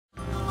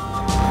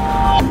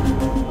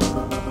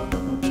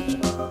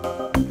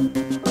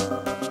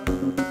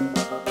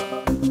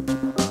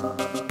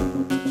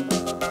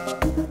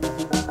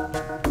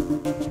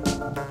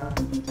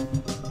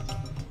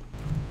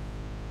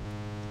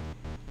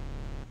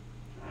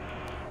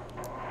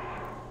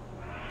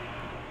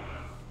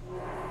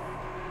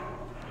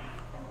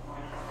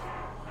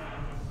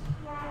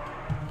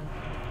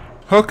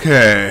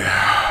Okay.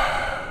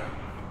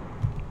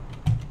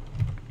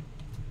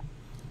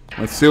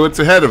 Let's see what's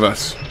ahead of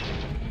us.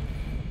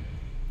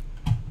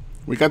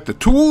 We got the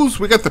tools,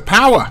 we got the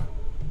power.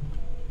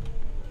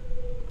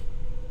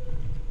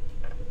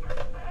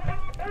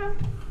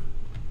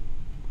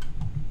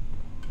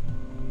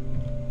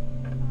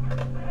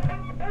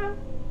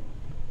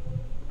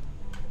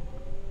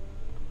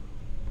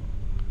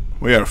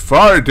 We are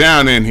far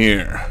down in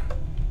here.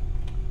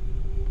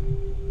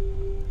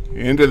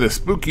 Into the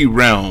spooky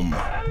realm.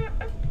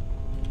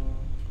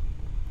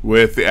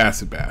 With the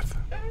acid bath.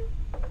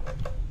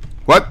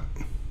 What?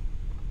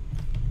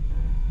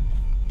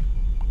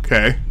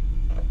 Okay.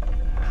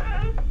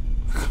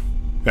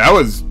 That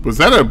was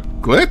that a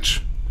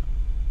glitch?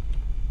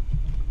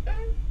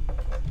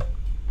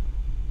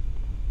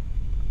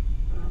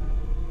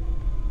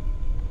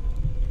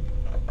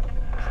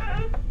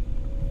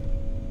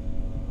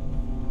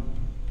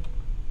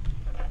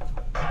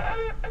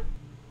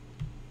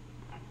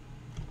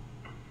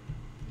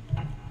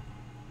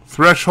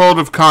 Threshold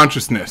of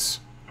consciousness.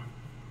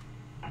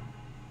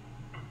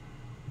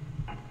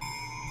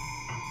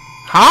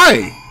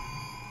 Hi!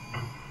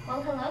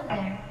 Well, hello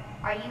there.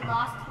 Are you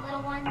lost,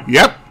 little one?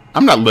 Yep,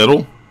 I'm not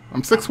little.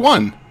 I'm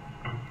 6'1".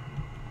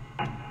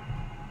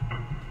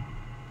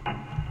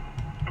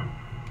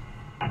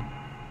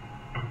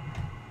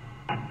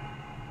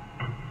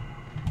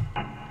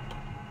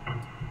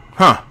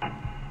 Huh.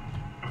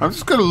 I'm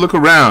just gonna look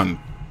around.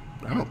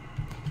 I don't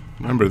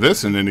remember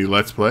this in any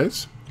Let's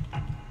Plays.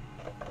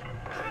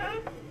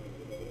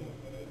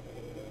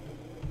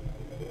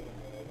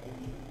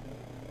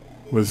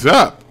 What's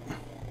up?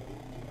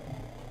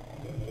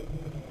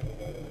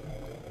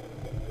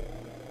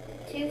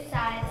 Two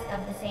sides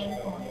of the same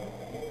coin.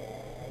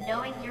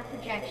 Knowing your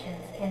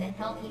projections can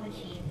help you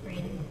achieve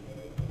freedom.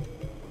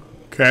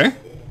 Okay.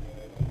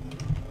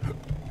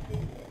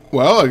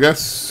 Well, I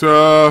guess,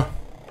 The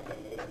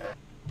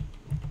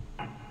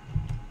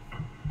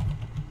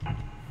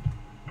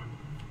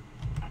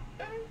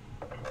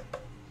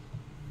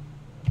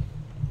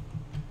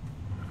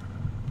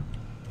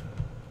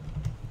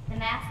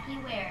mask you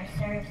wear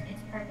serves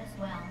its purpose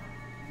well,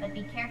 but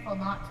be careful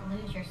not to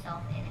lose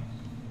yourself in it.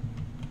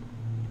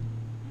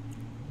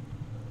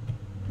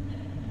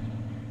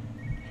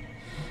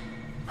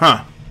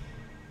 huh.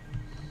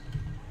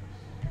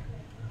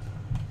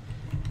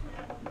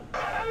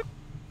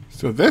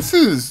 So this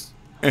is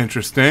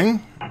interesting.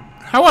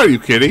 How are you,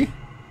 kitty?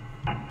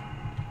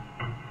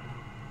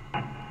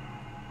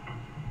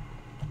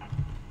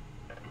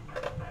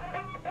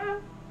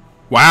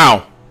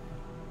 Wow.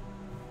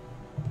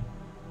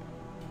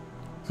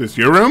 Is this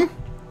your room?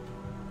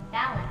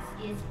 Balance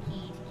is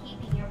key to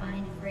keeping your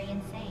mind free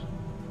and sane.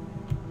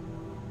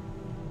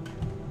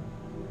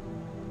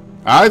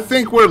 I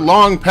think we're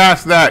long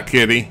past that,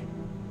 kitty.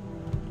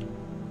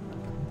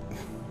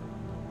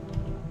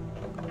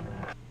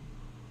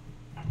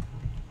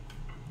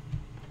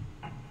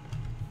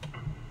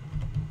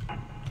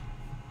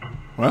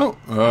 Well,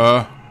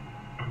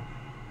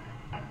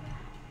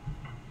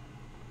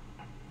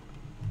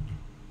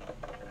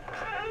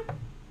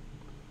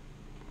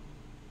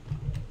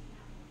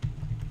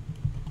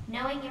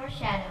 Knowing your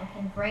shadow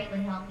can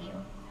greatly help you,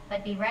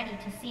 but be ready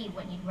to see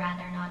what you'd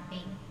rather not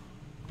be.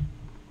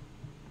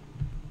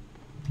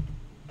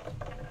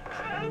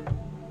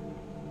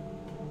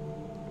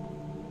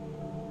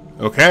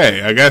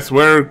 okay, I guess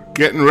we're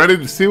getting ready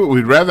to see what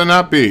we'd rather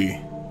not be.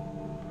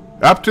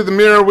 Up to the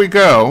mirror we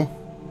go.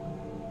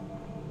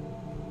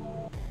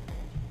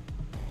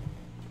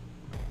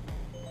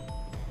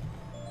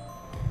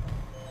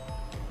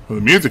 Well,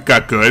 the music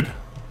got good.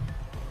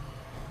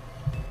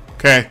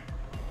 Okay.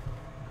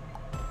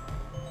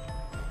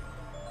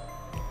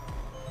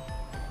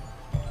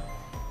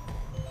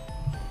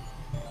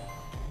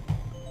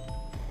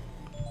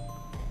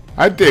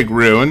 I dig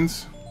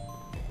ruins.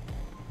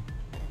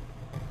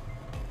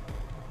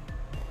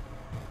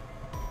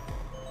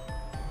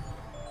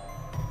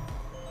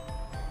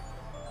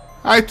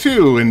 I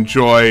too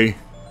enjoy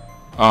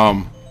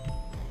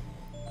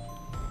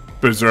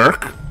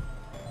Berserk.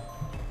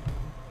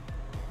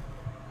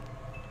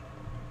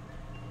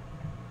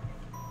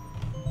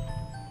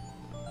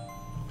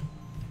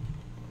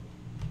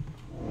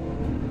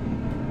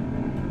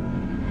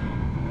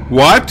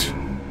 What?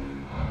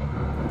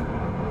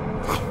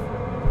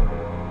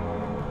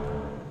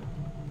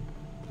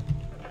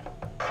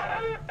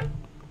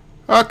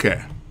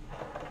 Okay.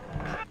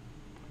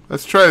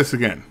 Let's try this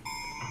again.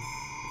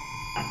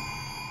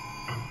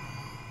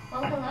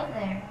 Well, hello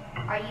there.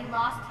 Are you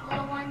lost,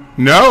 little one?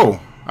 No!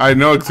 I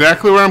know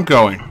exactly where I'm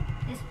going.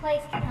 This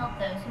place can help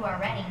those who are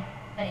ready,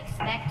 but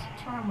expect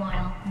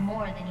turmoil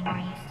more than you are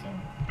used to.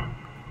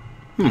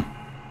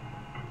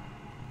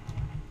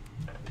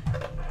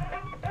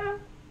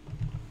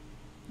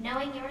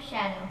 Knowing your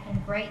shadow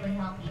can greatly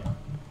help you,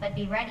 but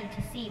be ready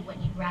to see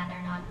what you'd rather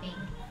not be.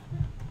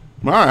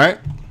 Alright.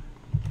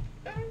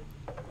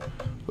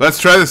 Let's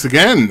try this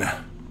again.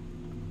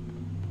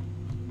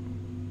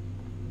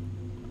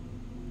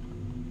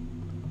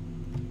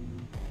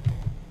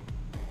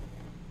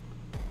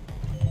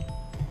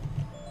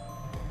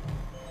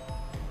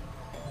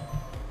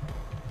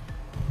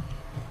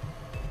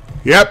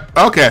 Yep,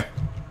 okay.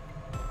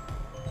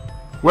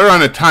 We're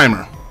on a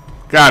timer.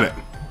 Got it.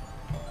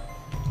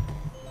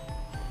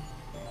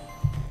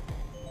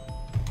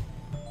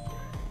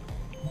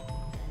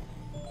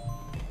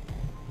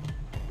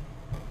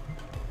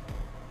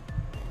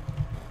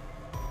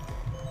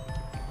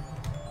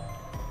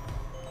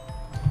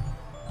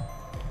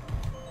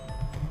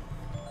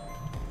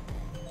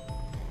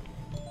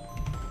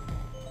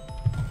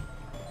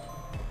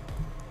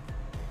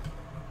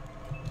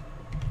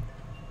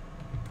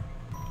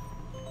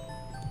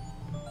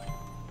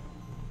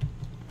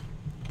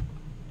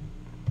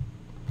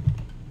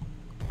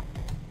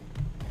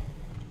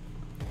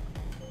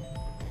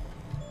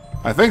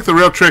 I think the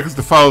real trick is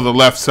to follow the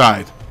left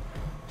side.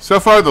 So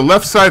far, the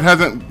left side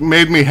hasn't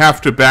made me have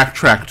to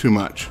backtrack too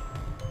much.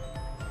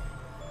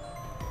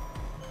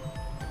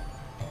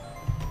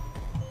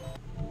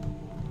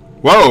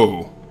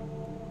 Whoa!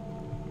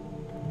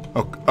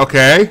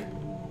 Okay.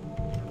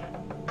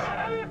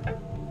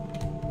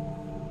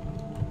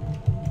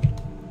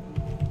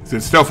 Is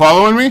it still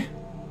following me?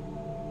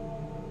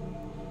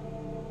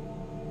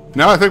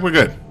 No, I think we're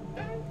good.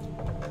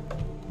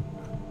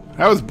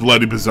 That was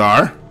bloody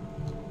bizarre.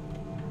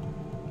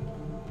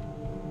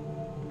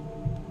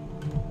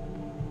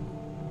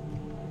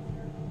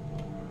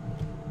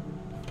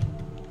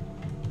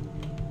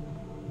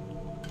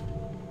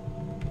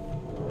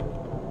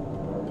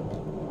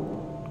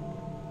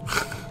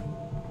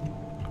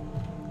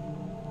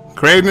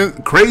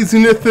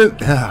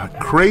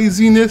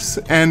 Craziness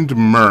and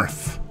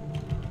mirth.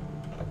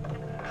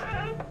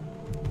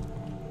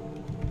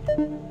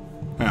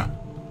 Yeah.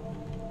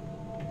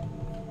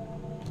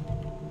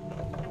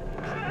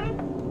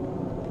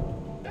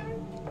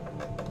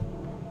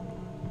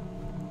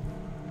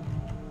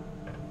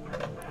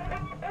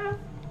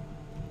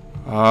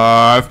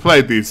 I've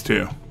played these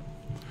two.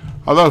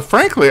 Although,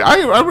 frankly, I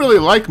really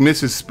like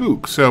Mrs.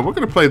 Spook, so we're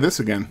going to play this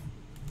again.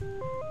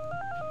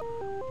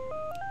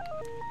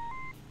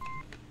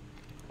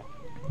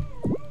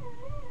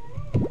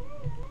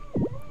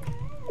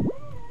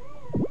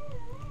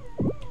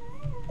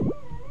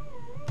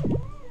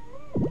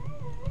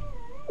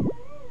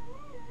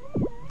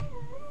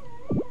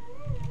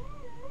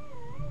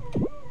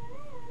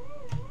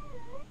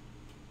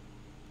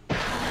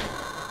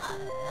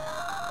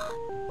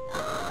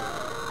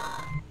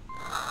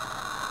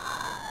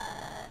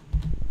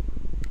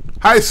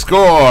 High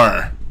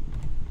score!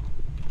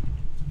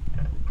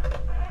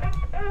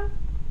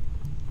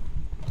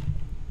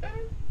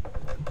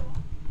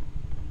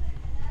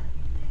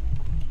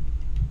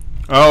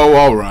 Oh,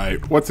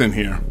 alright. What's in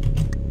here?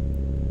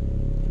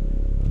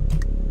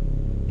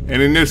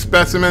 Any new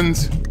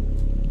specimens?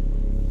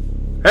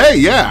 Hey,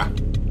 yeah!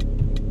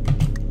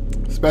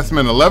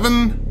 Specimen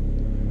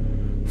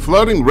 11.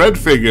 Floating red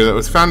figure that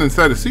was found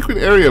inside a secret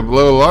area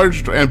below a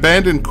large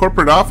abandoned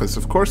corporate office.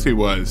 Of course he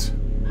was.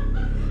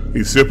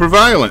 He's super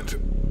violent.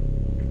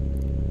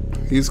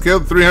 He's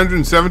killed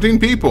 317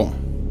 people.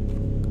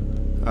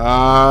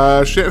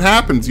 Shit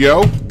happens,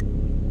 yo.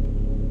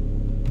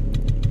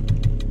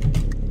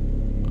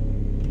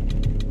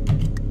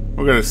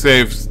 We're gonna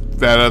save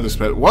that other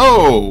spot.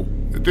 Whoa!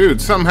 Dude,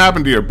 something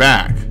happened to your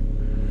back.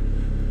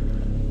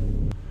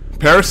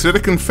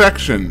 Parasitic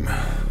infection.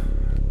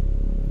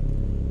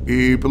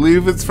 We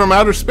believe it's from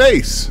outer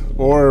space.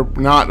 Or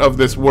not of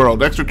this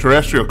world.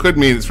 Extraterrestrial could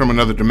mean it's from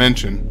another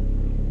dimension.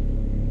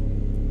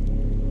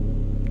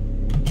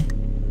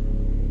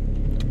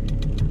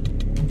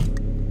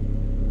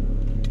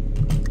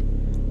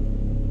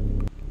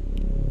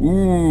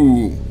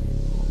 Ooh.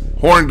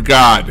 Horned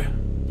God.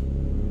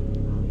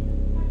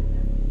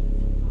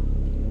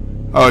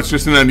 Oh, it's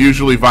just an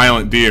unusually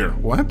violent deer.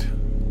 What?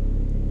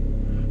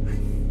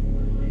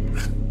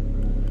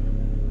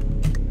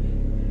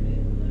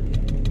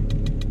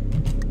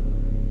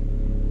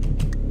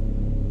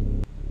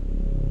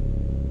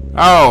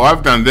 Oh,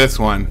 I've done this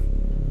one.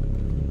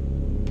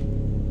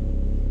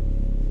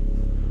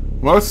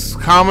 Most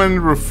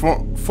common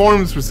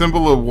forms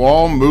resemble a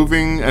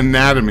wall-moving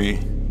anatomy.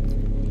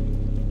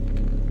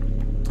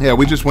 Yeah,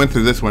 we just went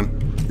through this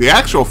one. The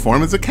actual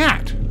form is a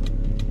cat.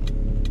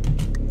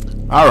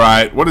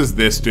 Alright, what does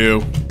this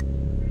do?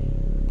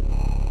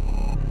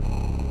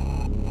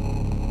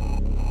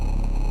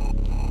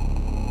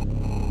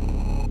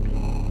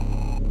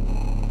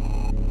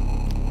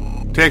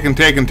 Taken.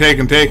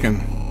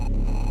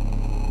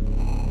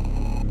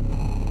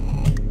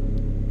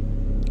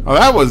 Oh,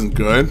 that wasn't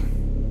good.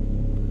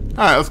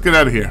 Alright, let's get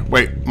out of here.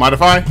 Wait,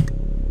 modify?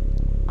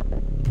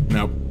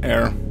 Nope,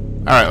 error.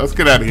 Alright, let's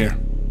get out of here.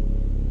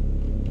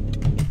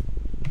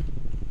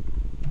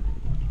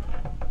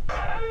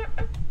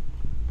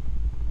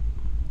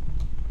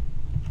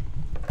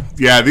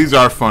 Yeah, these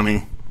are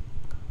funny.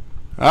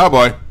 Oh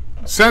boy.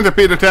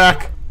 Centipede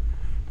attack.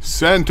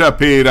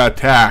 Centipede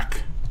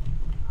attack.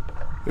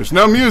 There's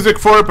no music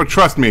for it, but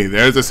trust me,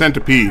 there's a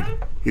centipede.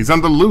 He's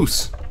on the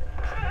loose.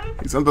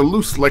 He's on the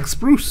loose like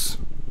spruce.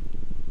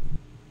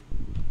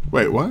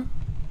 Wait, what?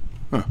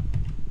 Huh.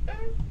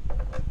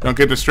 Don't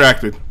get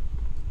distracted.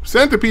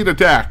 Centipede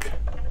attack.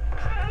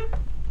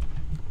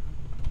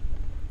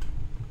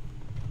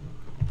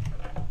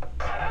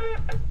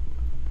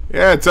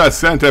 It's a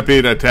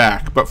centipede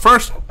attack. But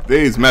first,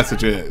 these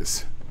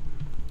messages.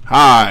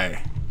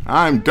 Hi,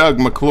 I'm Doug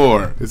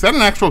McClure. Is that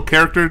an actual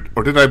character,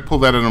 or did I pull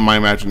that out of my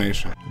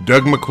imagination?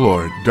 Doug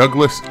McClure,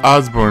 Douglas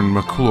Osborne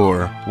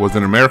McClure, was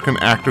an American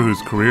actor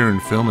whose career in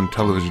film and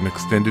television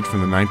extended from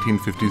the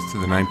 1950s to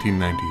the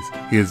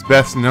 1990s. He is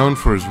best known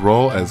for his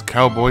role as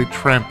Cowboy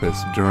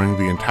Trampas during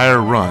the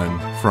entire run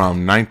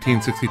from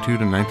 1962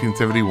 to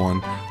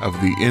 1971 of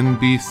the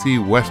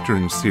NBC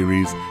Western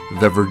series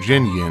The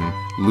Virginian,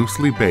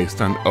 loosely based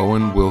on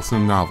Owen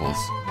Wilson novels.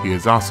 He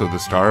is also the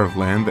star of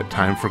Land That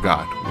Time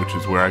Forgot, which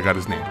is where I got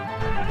his name.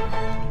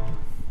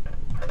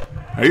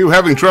 Are you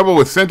having trouble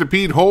with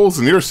centipede holes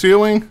in your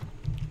ceiling?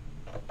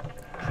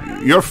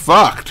 You're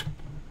fucked.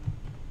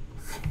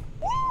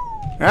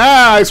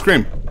 Ah, ice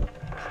cream.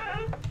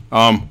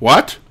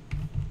 What?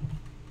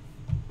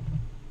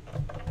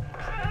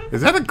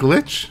 Is that a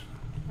glitch?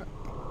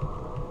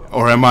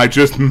 Or am I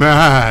just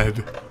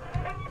mad?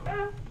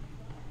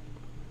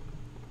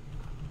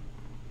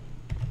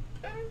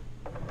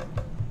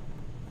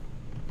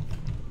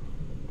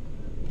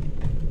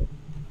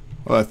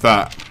 Well, I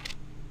thought.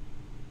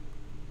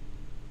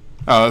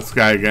 Oh, this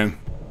guy again.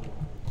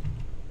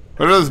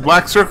 What are those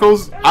black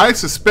circles? I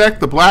suspect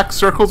the black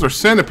circles are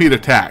centipede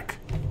attack.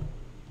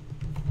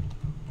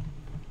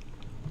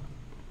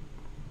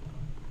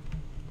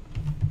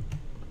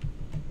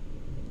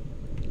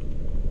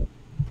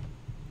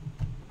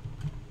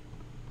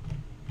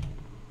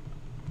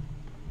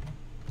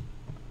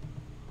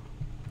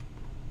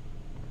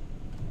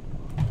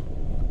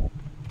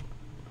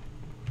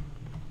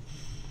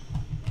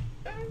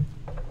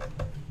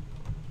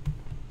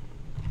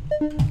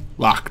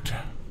 Locked.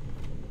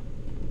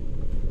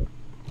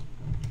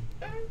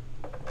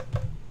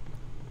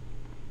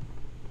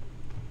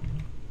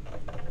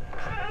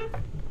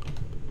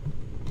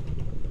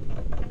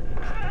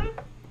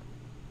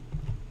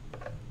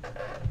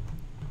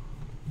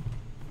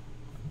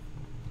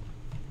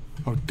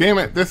 Oh, damn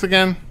it, this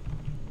again?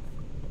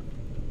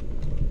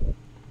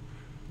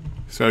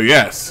 So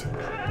yes.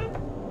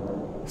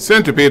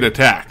 Centipede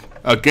Attack,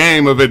 a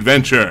game of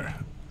adventure.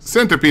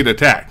 Centipede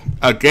Attack,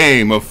 a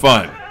game of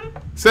fun.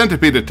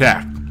 Centipede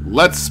Attack.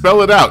 Let's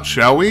spell it out,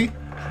 shall we?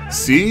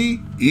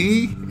 C-E-N?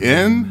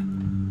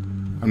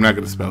 I'm not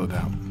going to spell it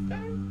out.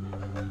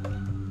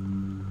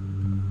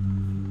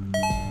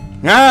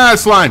 Ah,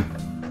 slime.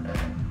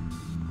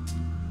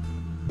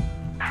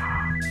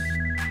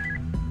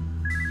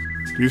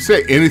 Do you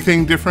say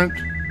anything different?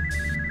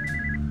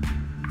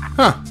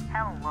 Huh.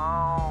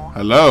 Hello.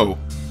 Hello.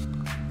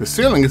 The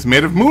ceiling is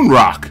made of moon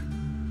rock.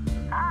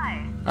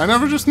 Hi. I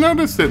never just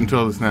noticed it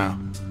until just now.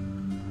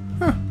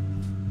 Huh.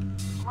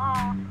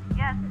 Hello.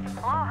 Yes.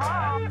 Hello.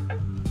 Hello.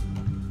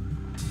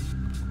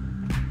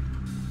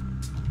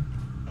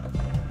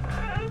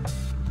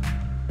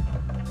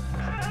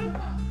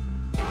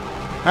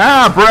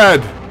 Ah,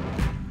 bread!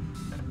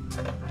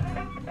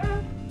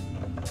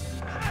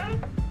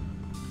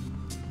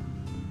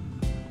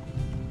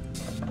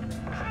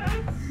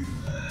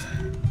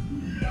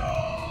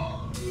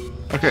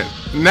 Okay,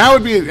 now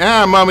would be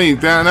mommy.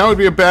 That would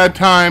be a bad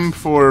time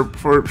for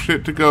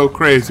shit to go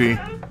crazy.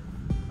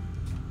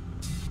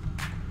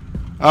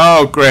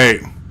 Oh,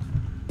 great!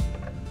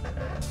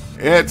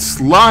 It's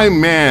Slime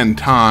Man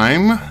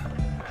time.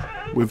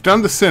 We've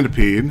done the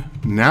centipede.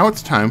 Now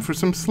it's time for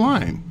some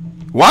slime.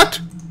 What?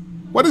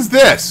 What is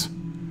this?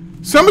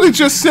 Somebody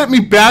just sent me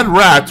bad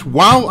rats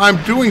while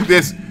I'm doing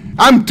this.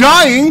 I'm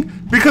dying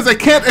because I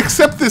can't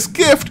accept this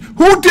gift.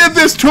 Who did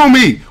this to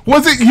me?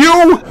 Was it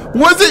you?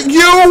 Was it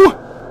you?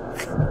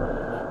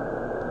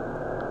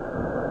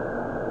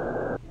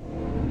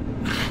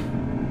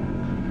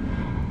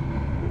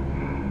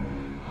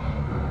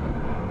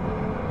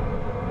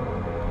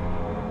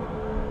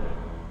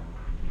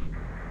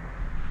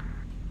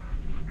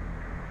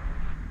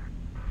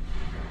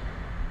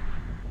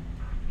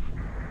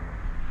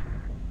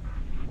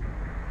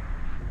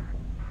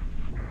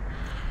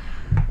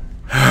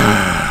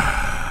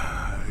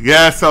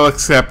 Yes, I'll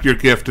accept your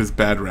gift as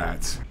bad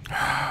rats.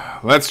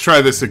 Let's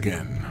try this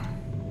again.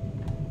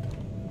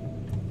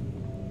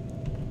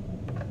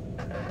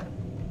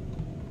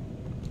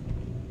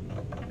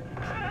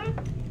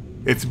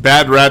 It's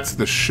Bad Rats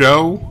the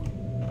show?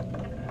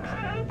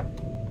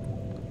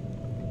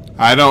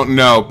 I don't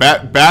know.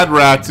 Bad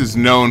Rats is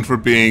known for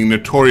being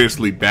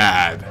notoriously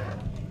bad.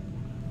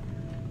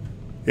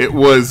 It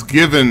was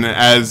given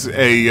as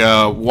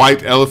a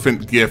white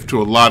elephant gift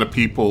to a lot of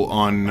people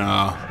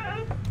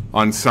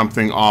on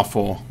something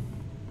awful.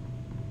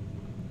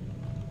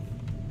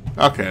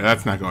 Okay,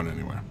 that's not going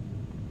anywhere.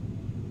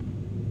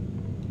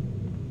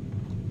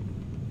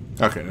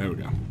 Okay, there we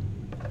go.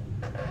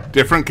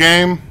 Different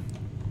game?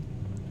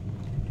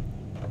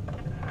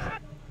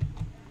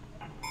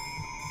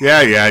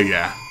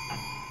 Yeah.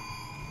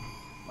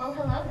 Well,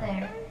 hello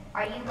there.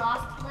 Are you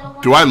lost, little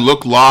one? Do I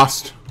look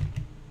lost?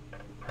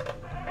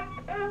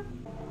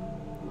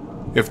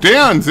 If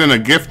Daeon's in a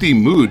gifty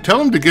mood,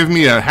 tell him to give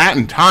me a hat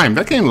in time.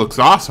 That game looks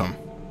awesome.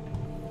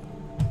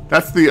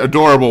 That's the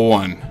adorable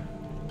one.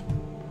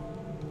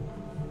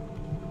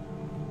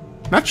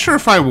 Not sure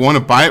if I want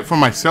to buy it for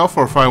myself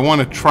or if I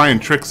want to try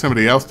and trick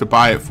somebody else to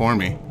buy it for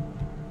me.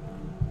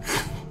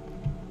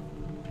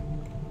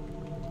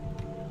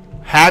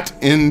 Hat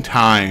in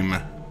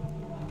Time.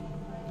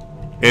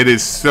 It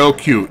is so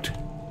cute.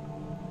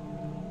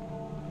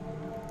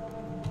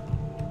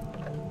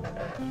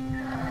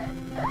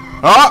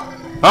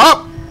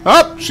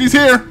 Oh, she's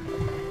here.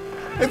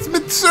 It's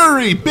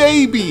Mitsuri,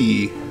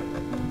 baby.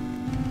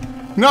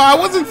 No, I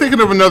wasn't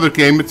thinking of another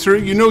game,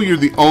 Mitsuri. You know you're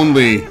the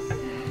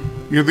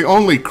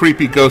only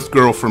creepy ghost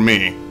girl for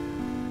me.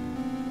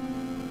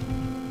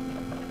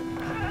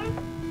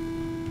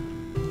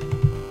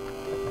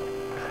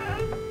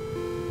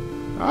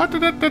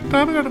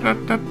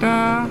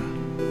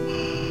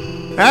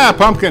 Ah,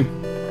 pumpkin.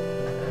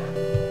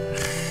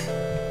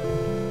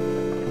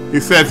 He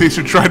says he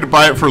should try to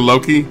buy it for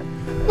Loki.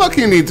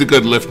 Loki needs a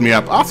good lift me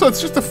up. Also, it's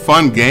just a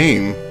fun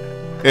game.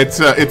 It's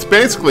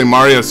basically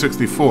Mario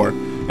 64,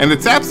 and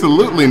it's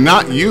absolutely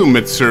not you,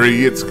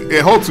 Mitsuri.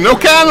 It holds no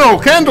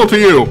candle to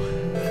you.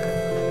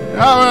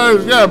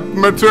 Yeah,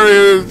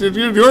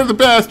 Mitsuri, you're the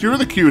best. You're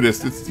the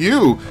cutest. It's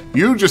you.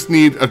 You just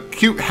need a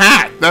cute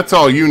hat. That's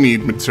all you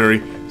need,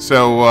 Mitsuri.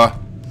 So, I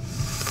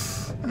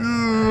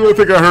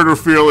think I hurt her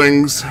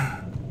feelings.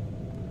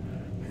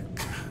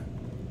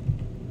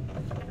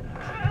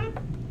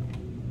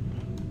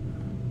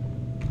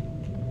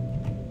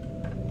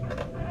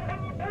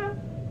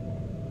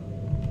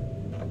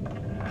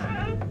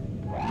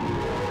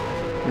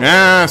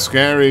 Yeah,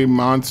 scary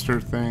monster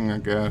thing, I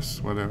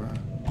guess. Whatever.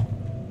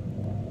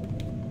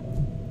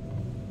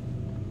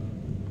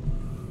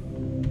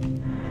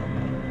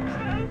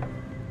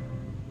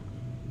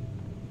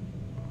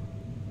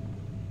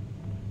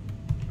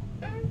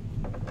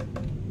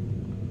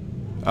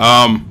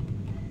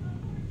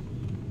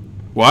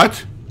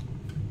 What?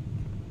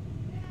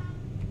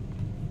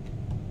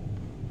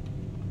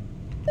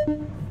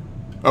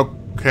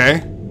 Okay.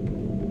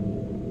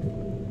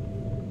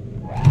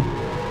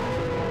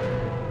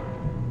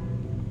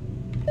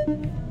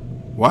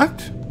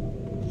 What?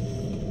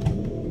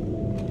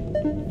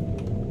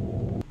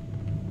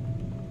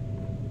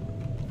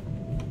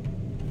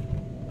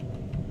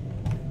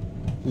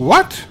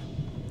 What?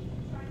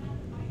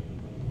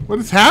 What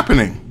is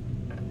happening?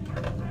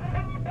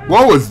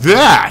 What was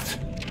that?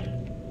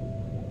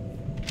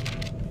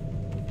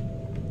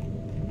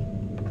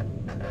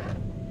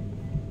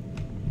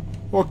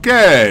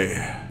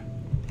 Okay.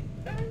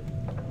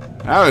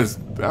 That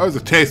was a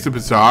taste of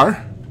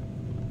bizarre.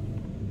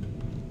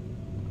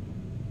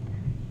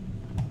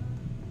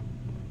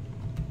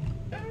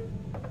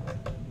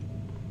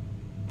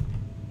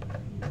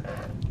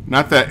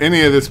 Not that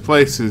any of this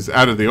place is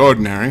out of the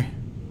ordinary.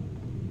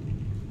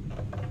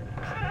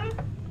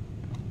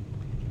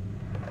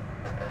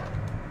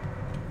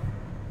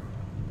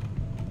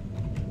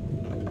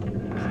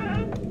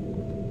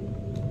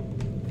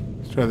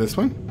 Let's try this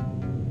one.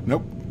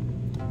 Nope.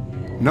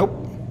 Nope.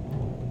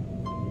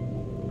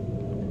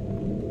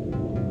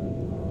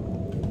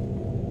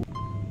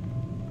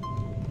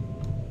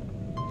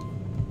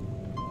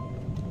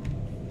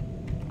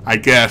 I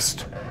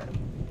guessed.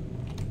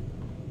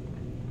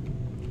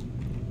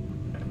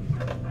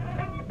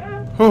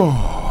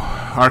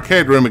 Oh,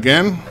 arcade room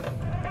again.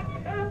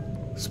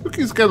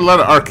 Spooky's got a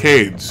lot of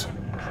arcades.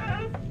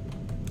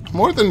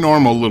 More than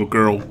normal little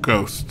girl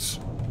ghosts.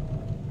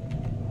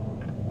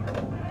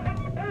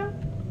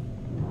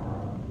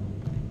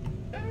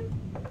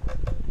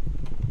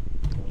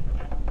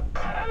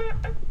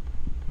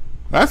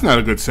 That's not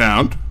a good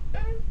sound.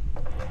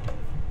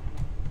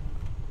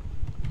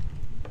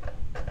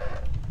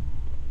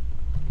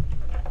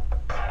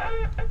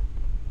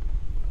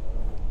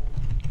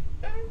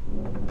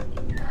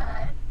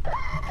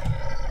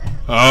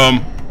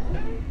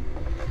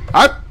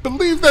 I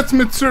believe that's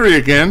Mitsuri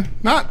again.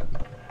 Not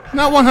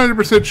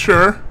 100%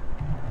 sure.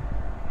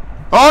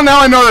 Oh, now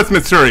I know that's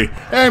Mitsuri.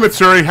 Hey,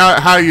 Mitsuri,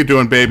 how you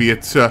doing, baby?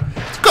 It's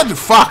good to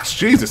Fox.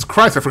 Jesus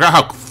Christ, I forgot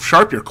how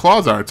sharp your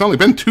claws are. It's only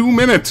been 2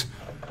 minutes.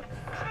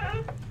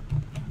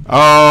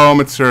 Oh,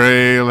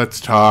 Mitsuri, let's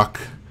talk.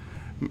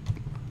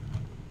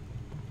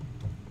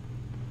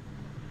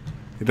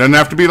 It doesn't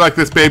have to be like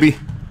this, baby.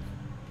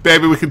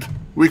 Baby,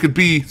 we could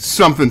be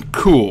something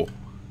cool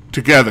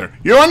together.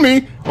 You and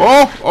me.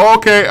 Oh,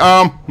 okay.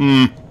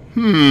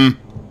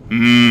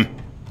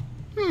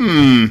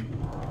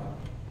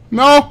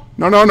 No.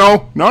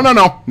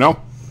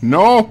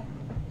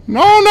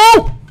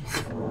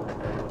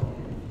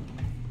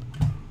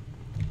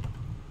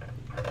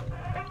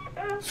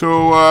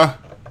 So,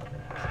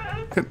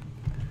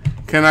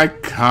 can I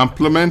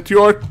compliment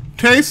your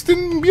taste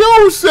in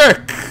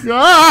music?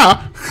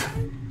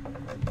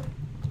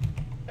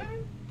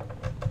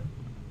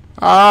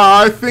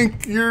 I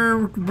think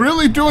you're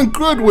really doing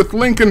good with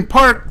Linkin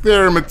Park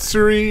there,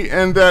 Mitsuri,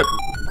 and that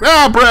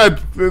Brad,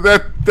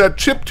 that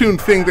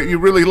chiptune thing that you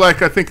really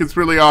like. I think it's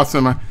really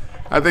awesome.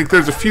 I think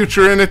there's a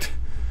future in it.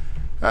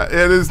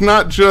 It is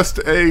not just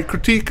a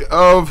critique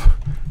of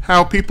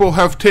how people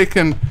have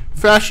taken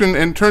fashion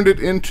and turned it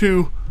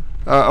into,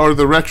 or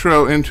the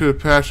retro into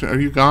passion. Are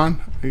you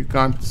gone? He's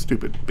gone.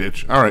 Stupid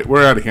bitch. Alright,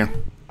 we're out of here.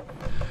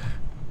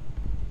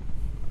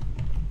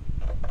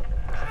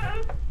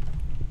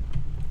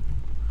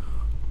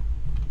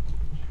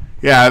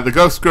 Yeah, the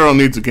ghost girl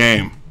needs a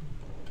game.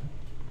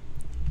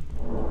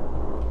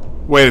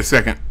 Wait a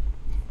second.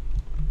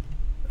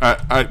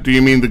 Do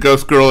you mean the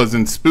ghost girl is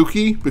in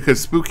Spooky?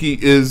 Because Spooky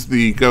is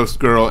the ghost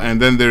girl,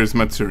 and then there's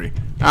Matsuri.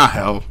 Ah,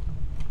 hell.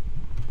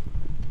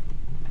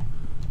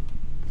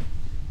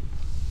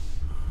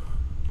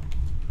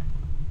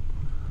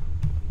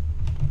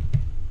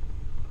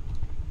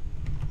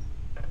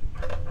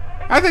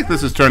 I think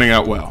this is turning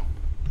out well.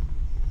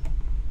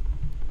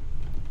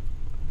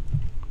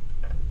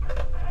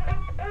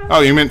 Oh,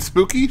 you meant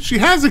Spooky? She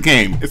has a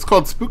game. It's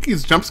called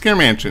Spooky's Jumpscare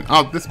Mansion.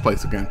 Oh, this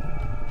place again.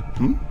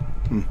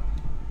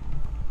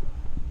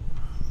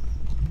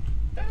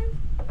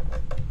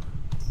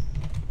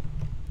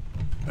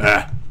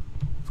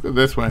 Let's go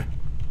this way.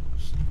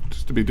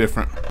 Just to be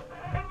different.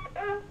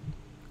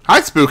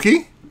 Hi,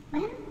 Spooky.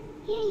 Well,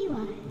 here you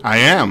are. I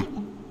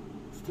am.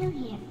 Still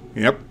here.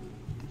 Yep,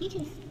 You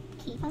just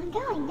keep on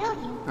going,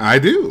 don't you? I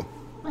do.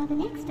 Well, the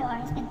next door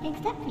has been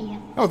fixed up for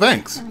you. Oh,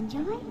 thanks. So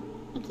enjoy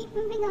and keep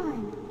moving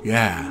on.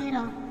 Yeah.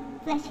 Little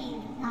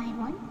fleshy live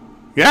one.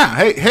 Yeah,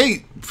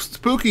 hey,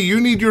 Spooky, you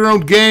need your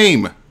own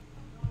game.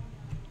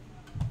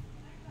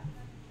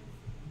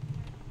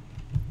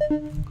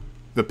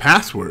 The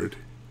password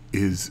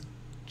is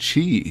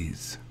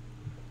cheese.